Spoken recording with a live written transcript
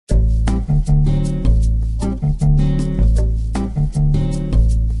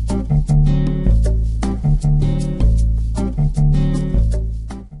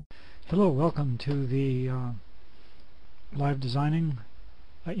Hello, welcome to the live designing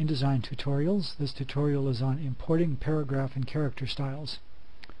InDesign tutorials. This tutorial is on importing paragraph and character styles.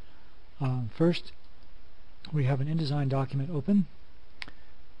 First, we have an InDesign document open.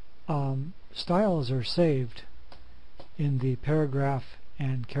 Styles are saved in the paragraph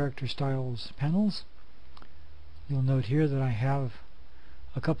and character styles panels. You'll note here that I have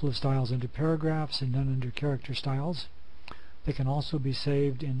a couple of styles under paragraphs and none under character styles. They can also be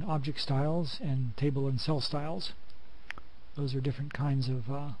saved in object styles and table and cell styles. Those are different kinds of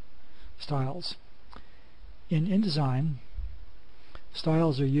styles. In InDesign,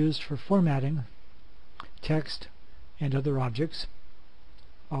 styles are used for formatting text and other objects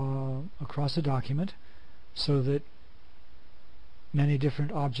across a document so that many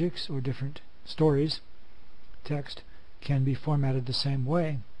different objects or different stories, text, can be formatted the same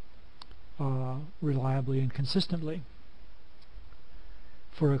way, reliably and consistently.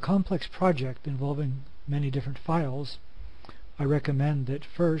 For a complex project involving many different files, I recommend that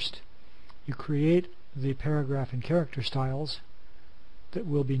first you create the paragraph and character styles that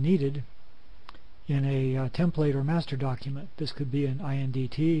will be needed in a template or master document. This could be an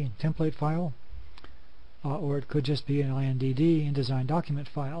INDT template file, or it could just be an INDD InDesign document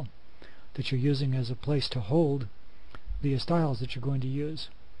file that you're using as a place to hold the styles that you're going to use.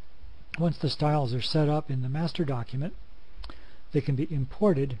 Once the styles are set up in the master document, they can be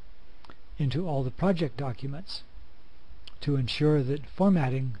imported into all the project documents to ensure that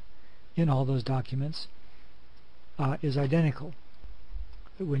formatting in all those documents is identical.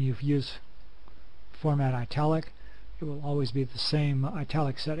 When you use format italic, it will always be the same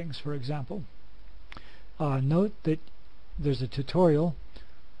italic settings, for example. Note that there's a tutorial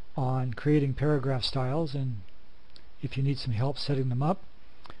on creating paragraph styles, and if you need some help setting them up,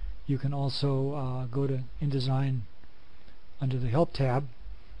 you can also go to InDesign. Under the Help tab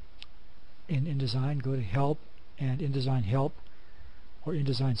in InDesign, go to Help and InDesign Help or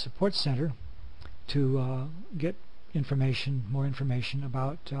InDesign Support Center to get more information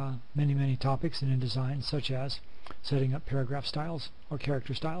about many topics in InDesign, such as setting up paragraph styles or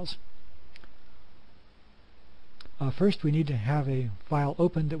character styles. First, we need to have a file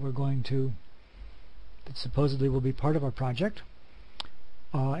open that that supposedly will be part of our project,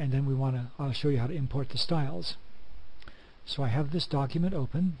 and then we want to show you how to import the styles. So I have this document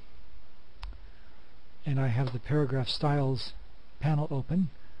open, and I have the paragraph styles panel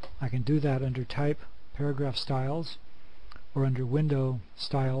open. I can do that under Type, Paragraph Styles, or under Window,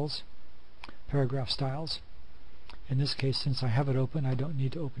 Styles, Paragraph Styles. In this case, since I have it open, I don't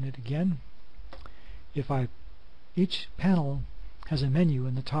need to open it again. Each panel has a menu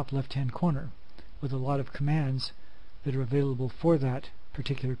in the top left-hand corner with a lot of commands that are available for that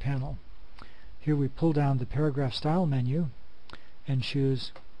particular panel. Here we pull down the paragraph style menu and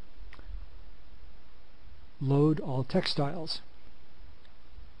choose Load All Text Styles.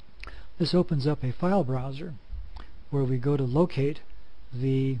 This opens up a file browser where we go to locate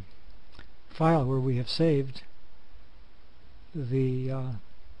the file where we have saved the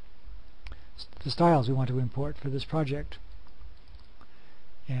styles we want to import for this project.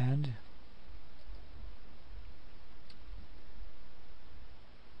 And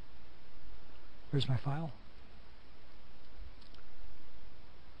where's my file?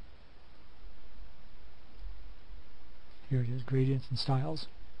 Here it is, Gradients and Styles.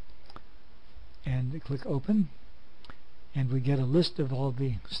 And we click Open, and we get a list of all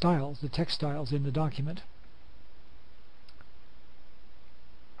the styles, the text styles in the document.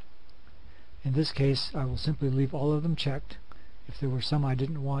 In this case, I will simply leave all of them checked. If there were some I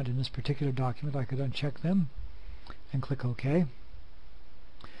didn't want in this particular document, I could uncheck them and click OK.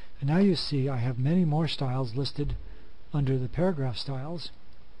 And now you see I have many more styles listed under the paragraph styles,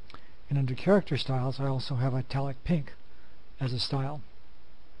 and under character styles I also have italic pink as a style.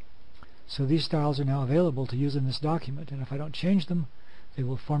 So these styles are now available to use in this document, and if I don't change them, they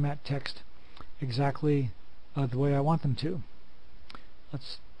will format text exactly the way I want them to.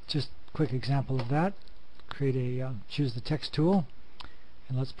 Let's just quick example of that. Choose the text tool,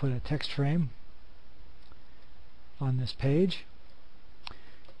 and let's put a text frame on this page,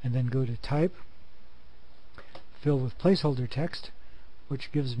 and then go to Type, Fill with Placeholder Text,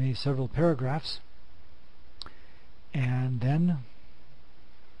 which gives me several paragraphs, and then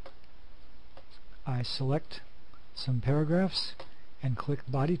I select some paragraphs and click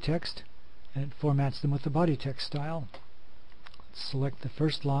Body Text, and it formats them with the body text style. Let's select the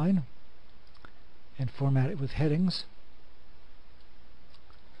first line and format it with headings.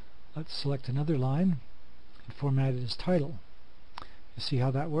 Let's select another line and format it as title. You see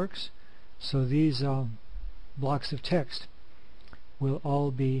how that works? So these blocks of text will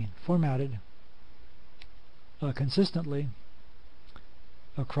all be formatted consistently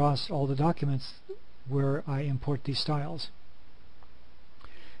across all the documents where I import these styles.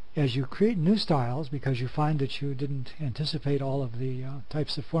 As you create new styles, because you find that you didn't anticipate all of the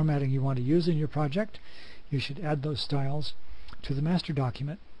types of formatting you want to use in your project, you should add those styles to the master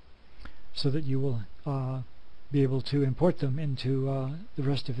document so that you will be able to import them into the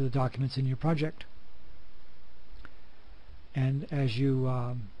rest of the documents in your project. And as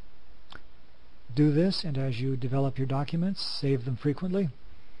you do this, and as you develop your documents, save them frequently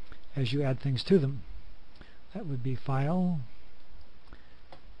as you add things to them. That would be File,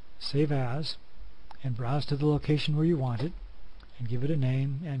 Save As, and browse to the location where you want it, and give it a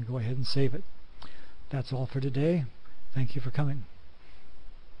name, and go ahead and save it. That's all for today. Thank you for coming.